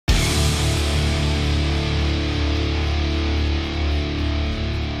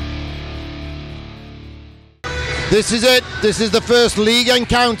This is it. This is the first league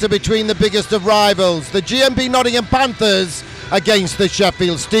encounter between the biggest of rivals. The GMB Nottingham Panthers against the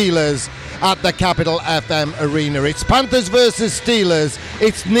Sheffield Steelers at the Capital FM Arena. It's Panthers versus Steelers.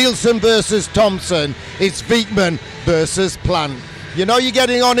 It's Nielsen versus Thompson. It's Viekman versus Plant. You know you're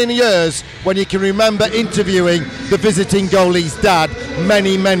getting on in years when you can remember interviewing the visiting goalie's dad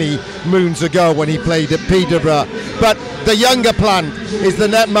many moons ago when he played at Peterborough. But the younger Plant is the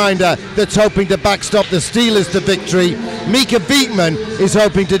netminder that's hoping to backstop the Steelers to victory. Mika Viekman is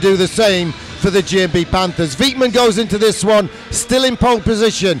hoping to do the same for the GMB Panthers. Viekman goes into this one still in pole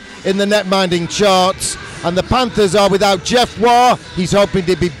position in the netminding charts, and the Panthers are without Jeff Waugh. He's hoping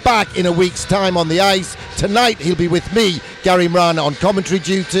to be back in a week's time on the ice. Tonight he'll be with me, Gary Moran, on commentary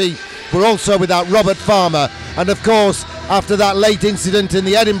duty. We're also without Robert Farmer, and of course after that late incident in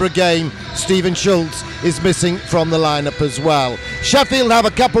the Edinburgh game, Stephen Schultz is missing from the lineup as well. Sheffield have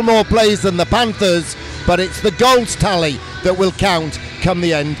a couple more plays than the Panthers, but it's the goals tally that will count come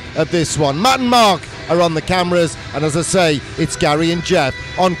the end of this one. Matt and Mark are on the cameras, and as I say, it's Gary and Jeff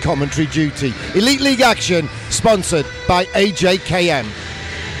on commentary duty. Elite League action sponsored by AJKM.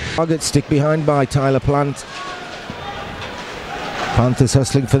 Target stick behind by Tyler Plant. Panthers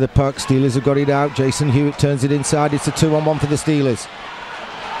hustling for the puck. Steelers have got it out. Jason Hewitt turns it inside. It's a 2-on-1 for the Steelers.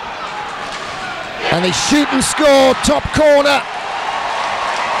 And they shoot and score, top corner.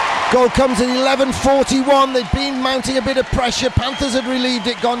 Goal comes at 11:41. They'd been mounting a bit of pressure. Panthers had relieved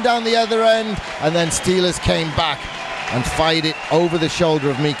it, gone down the other end, and then Steelers came back and fired it over the shoulder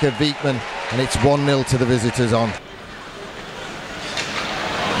of Mika Viekman, and it's 1-0 to the visitors on.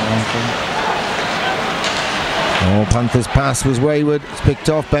 Oh, Panthers' pass was wayward. It's picked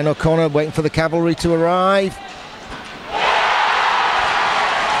off. Ben O'Connor waiting for the cavalry to arrive.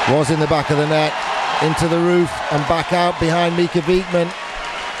 Was in the back of the net, into the roof and back out behind Mika Viekman.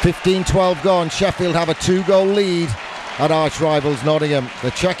 15-12 gone. Sheffield have a 2-goal lead at arch rivals Nottingham.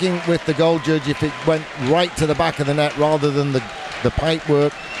 They're checking with the goal judge if it went right to the back of the net rather than the pipe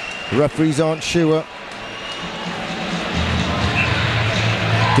work. The referees aren't sure.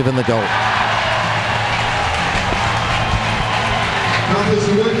 Given the goal.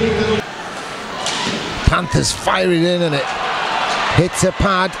 Panthers fire it in and it hits a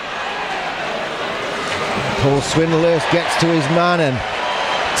pad. Paul Swindlehurst gets to his man and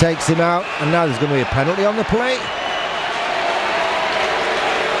takes him out, and now there's going to be a penalty on the play.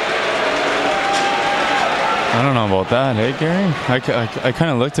 I don't know about that, hey Gary? I kind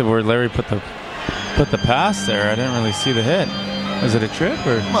of looked at where Larry put the pass there. I didn't really see the hit. Was it a trip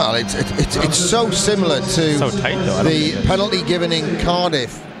or? Well, it's so similar to so tight, though. The penalty given in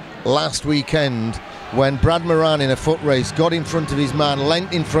Cardiff last weekend when Brad Moran in a foot race got in front of his man,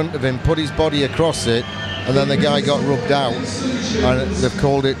 leant in front of him, put his body across it, and then the guy got rubbed out, and they've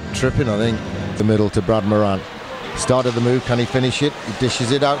called it tripping, I think. The middle to Brad Moran. Started the move, can he finish it? He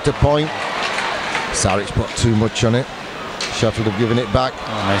dishes it out to point. Saric put too much on it. Sheffield have given it back.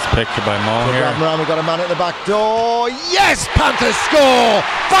 Oh, nice picture by Mo here. Brad Moran, we've got a man at the back door. Yes, Panthers score!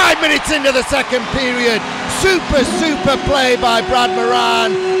 5 minutes into the second period. Super play by Brad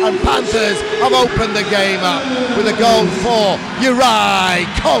Moran, and Panthers have opened the game up with a goal for Uri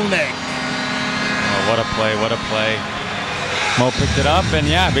Kolnick. Oh, what a play, what a play. Mo picked it up and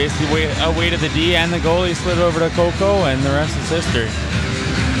yeah, basically outweighted the D and the goalie, slid over to Coco, and the rest is history.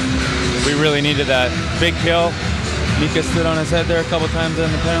 We really needed that big kill. Mika stood on his head there a couple times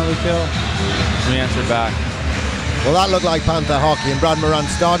on the penalty kill. We answered back. Well, that looked like Panther hockey, and Brad Moran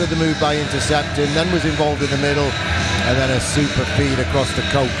started the move by intercepting, then was involved in the middle, and then a super feed across to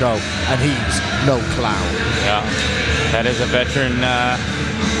Coco, and he's no clown. Yeah, that is a veteran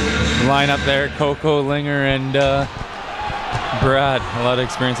lineup there. Coco, Linger, and Brad. A lot of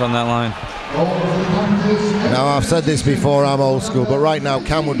experience on that line. Now, I've said this before, I'm old school, but right now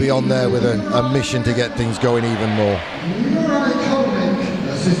Cam would be on there with a mission to get things going even more.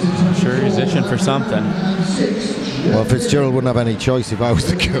 I'm sure he's itching for something. Well, Fitzgerald wouldn't have any choice if I was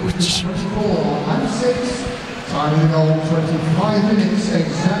the coach.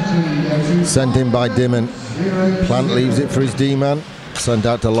 Sent in by Dimon. Plant leaves it for his D-man. Sent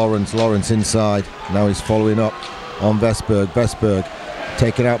out to Lawrence. Lawrence inside. Now he's following up on Vesberg. Vesberg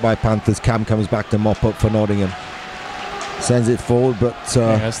taken out by Panthers. Cam comes back to mop up for Nottingham. Sends it forward, but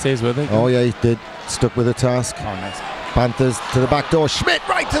yeah, stays with it. Oh yeah, he did. Stuck with the task. Oh, nice. Panthers to the back door. Schmidt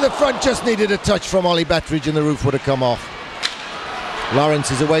right to the front. Just needed a touch from Ollie Bettridge and the roof would have come off.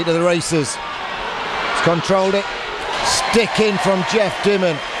 Lawrence is away to the races. He's controlled it. Stick in from Jeff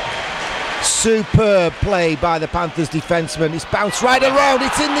Dimon. Superb play by the Panthers defenseman. It's bounced right around.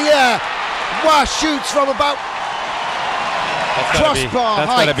 It's in the air. Wow, shoots from about crossbar height.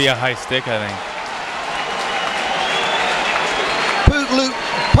 That's got to be a high stick, I think.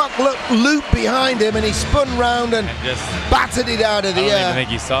 loop behind him, and he spun round and just battered it out of the air. I don't even think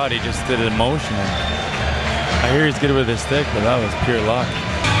he saw it. He just did it in motion. I hear he's good with his stick, but that was pure luck.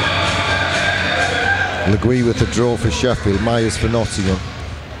 Legui with the draw for Sheffield. Myers for Nottingham.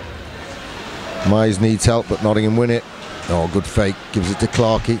 Myers needs help, but Nottingham win it. Oh, good fake. Gives it to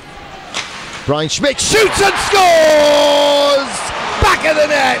Clarkey. Brian Schmidt shoots and scores! Back of the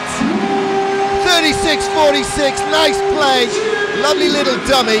net! 36-46. Nice play. Lovely little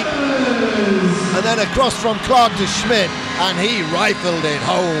dummy. And then across from Clark to Schmidt, and he rifled it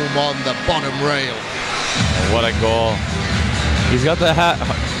home on the bottom rail. Oh, what a goal. He's got the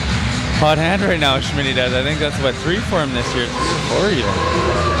hot hand right now, Schmidt does. I think that's, what, 3 for him this year, 3 or 4 even.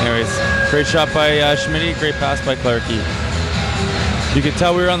 Anyways, great shot by Schmidt, great pass by Clarkey. You could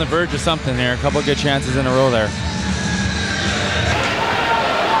tell we were on the verge of something there. A couple of good chances in a row there.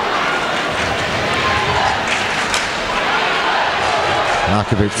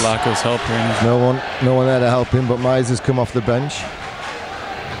 Lako's helping. No one there to help him, but Myers has come off the bench.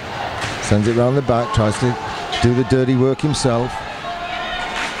 Sends it round the back, tries to do the dirty work himself.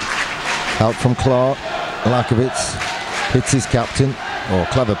 Help from Clark. Lakovic hits his captain. Oh,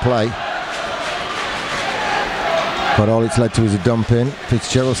 clever play. But all it's led to is a dump in.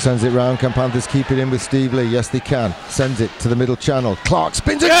 Fitzgerald sends it round. Can Panthers keep it in with Steve Lee? Yes, they can. Sends it to the middle channel. Clark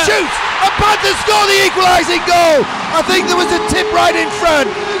spins and shoots! And Panthers score the equalising goal! I think there was a tip right in front,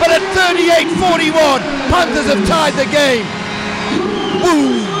 but at 38-41, Panthers have tied the game.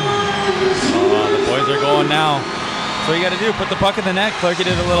 Woo! Oh, the boys are going now. So you got to do, put the puck in the net. Clarkey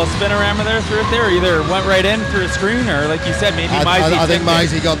did a little spin-a-rammer there, threw it there, either went right in through a screen, or like you said, maybe Myers. I think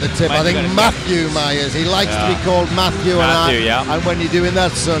Myers got the tip. I think Matthew Myers. He likes to be called Matthew, and when you're doing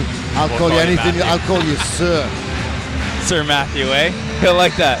that, son, I'll call you anything. I'll call you Sir. Sir Matthew, eh? He'll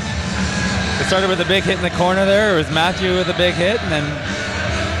like that. It started with a big hit in the corner there. It was Matthew with a big hit, and then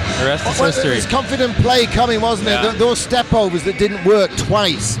the rest is history. It was confident play coming, wasn't it? Those step overs that didn't work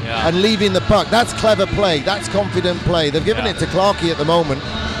twice and leaving the puck. That's clever play. That's confident play. They've given it to Clarkey at the moment.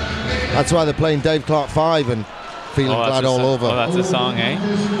 That's why they're playing Dave Clark 5 and feeling glad all over. Oh, that's a song, eh?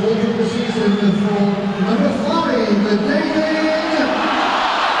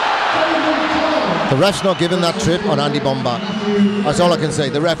 The ref's not given that trip on Andy Bombach. That's all I can say.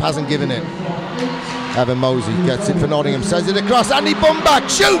 The ref hasn't given it. Evan Mosey gets it for Nottingham, sends it across. Andy Bombach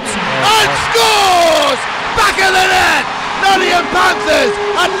shoots and scores! Back of the net! Nottingham Panthers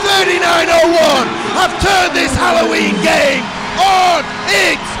at 39:01 have turned this Halloween game on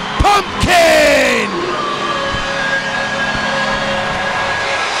its pumpkin!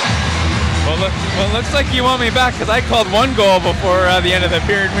 Well, it looks like you want me back, because I called 1 goal before the end of the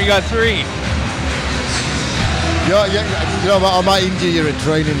period and we got 3. Yeah, you know, I might injure you in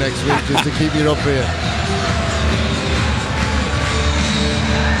training next week just to keep you up here.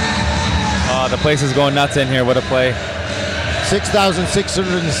 The place is going nuts in here. What a play.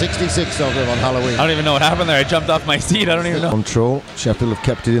 6,666 of them on Halloween. I don't even know what happened there. I jumped off my seat. I don't even know. Control. Sheffield have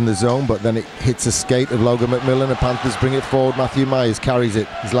kept it in the zone, but then it hits a skate of Logan McMillan. The Panthers bring it forward. Matthew Myers carries it.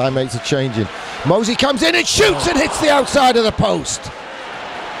 His line mates are changing. Mosey comes in and shoots and hits the outside of the post.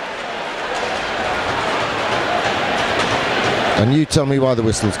 And you tell me why the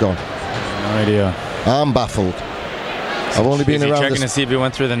whistle's gone. No idea. I'm baffled. I've only been around. Checking to see if he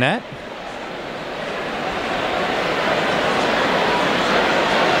went through the net.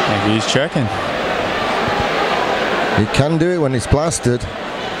 Maybe he's checking. He can do it when it's blasted.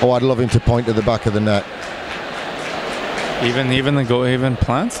 Oh, I'd love him to point to the back of the net. Even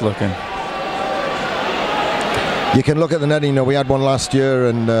Plant's looking. You can look at the net. You know, we had one last year,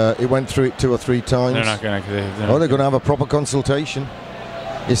 and it went through it 2 or 3 times. They're not going to. They're going to have a proper consultation.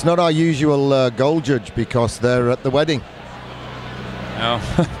 It's not our usual goal judge because they're at the wedding. No.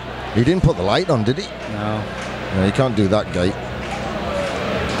 He didn't put the light on, did he? No. No, you can't do that gate.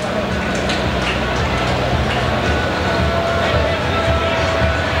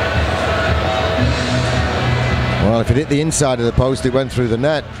 Well, if it hit the inside of the post, it went through the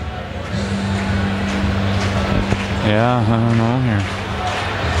net. Yeah, I don't know here.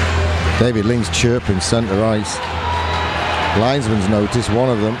 David Ling's chirping centre ice. Linesman's noticed one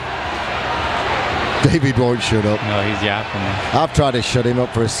of them. David won't shut up. No, he's yapping. I've tried to shut him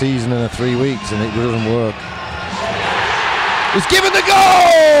up for a season and 3 weeks, and it doesn't work. He's given the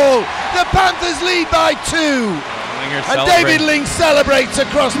goal! The Panthers lead by 2. And David Ling celebrates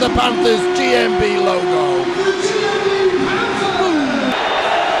across the Panthers GMB logo.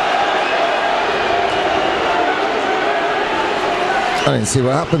 I didn't see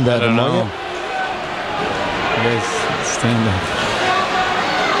what happened there. I don't know. You guys stand up.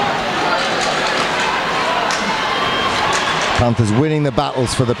 Panthers winning the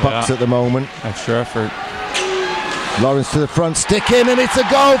battles for the pucks at the moment. Extra effort. Lawrence to the front, stick in, and it's a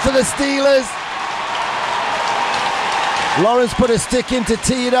goal for the Steelers. Lawrence put a stick in to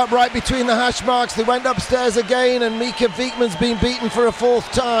tee it up right between the hash marks. They went upstairs again, and Mika Viekman's been beaten for a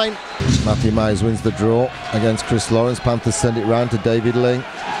 4th time. Matthew Myers wins the draw against Chris Lawrence. Panthers send it round to David Ling.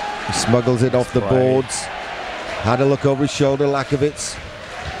 He smuggles it off the boards. Had a look over his shoulder, Lakovitz.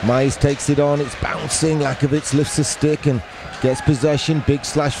 Myers takes it on, it's bouncing. Lakovitz lifts a stick and gets possession. Big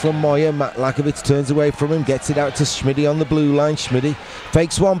slash from Moyer. Matt Lakovitz turns away from him, gets it out to Schmidty on the blue line. Schmidty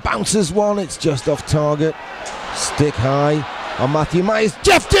fakes one, bounces one, it's just off target. Stick high on Matthew Myers.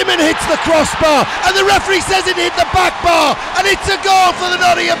 Jeff Dimon hits the crossbar, and the referee says it hit the back bar, and it's a goal for the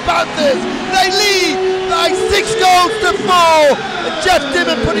Nottingham Panthers. They lead by 6 goals to 4, and Jeff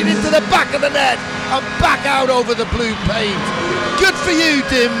Dimon put it into the back of the net and back out over the blue paint. Good for you,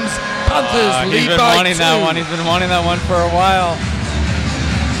 Dims. Panthers lead by 2. That one. He's been wanting that one for a while.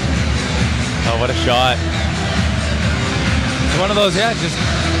 Oh, what a shot. It's one of those, yeah, just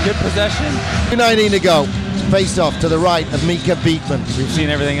good possession. 2:19 to go. Face off to the right of Mika Viekman. We've seen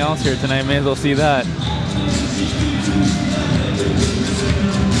everything else here tonight. May as well see that.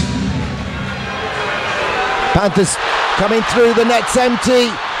 Panthers coming through, the net's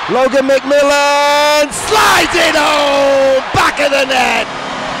empty. Logan McMillan slides it home, back of the net.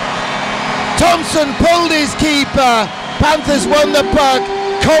 Thompson pulled his keeper. Panthers won the puck.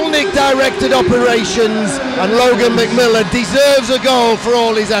 Kolnick directed operations, and Logan McMillan deserves a goal for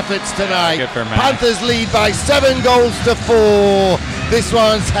all his efforts tonight. Good for Panthers lead by 7 goals to 4. This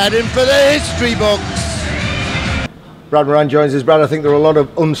one's heading for the history books. Brad Moran joins us. Brad, I think there are a lot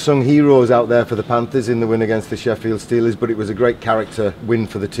of unsung heroes out there for the Panthers in the win against the Sheffield Steelers, but it was a great character win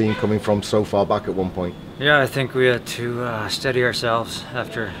for the team coming from so far back at one point. Yeah, I think we had to steady ourselves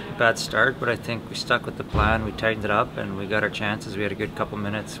after a bad start, but I think we stuck with the plan, we tightened it up, and we got our chances. We had a good couple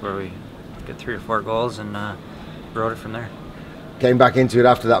minutes where we got 3 or 4 goals and rode it from there. Came back into it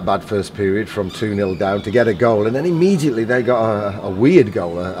after that bad first period from 2-0 down to get a goal, and then immediately they got a weird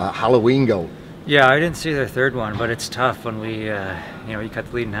goal, a Halloween goal. Yeah, I didn't see their third one, but it's tough when we, you cut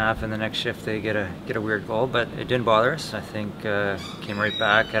the lead in half, and the next shift they get a weird goal. But it didn't bother us. I think came right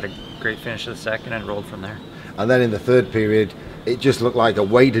back, had a great finish of the second, and rolled from there. And then in the third period, it just looked like a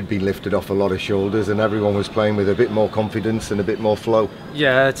weight had been lifted off a lot of shoulders, and everyone was playing with a bit more confidence and a bit more flow.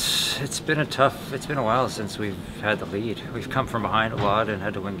 Yeah, it's been a while since we've had the lead. We've come from behind a lot and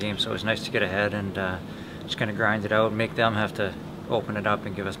had to win games, so it was nice to get ahead and just kind of grind it out and make them have to open it up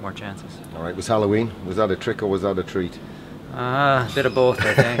and give us more chances. All right, was Halloween, was that a trick or was that a treat? A bit of both,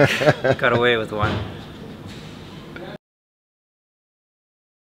 I think. Got away with one.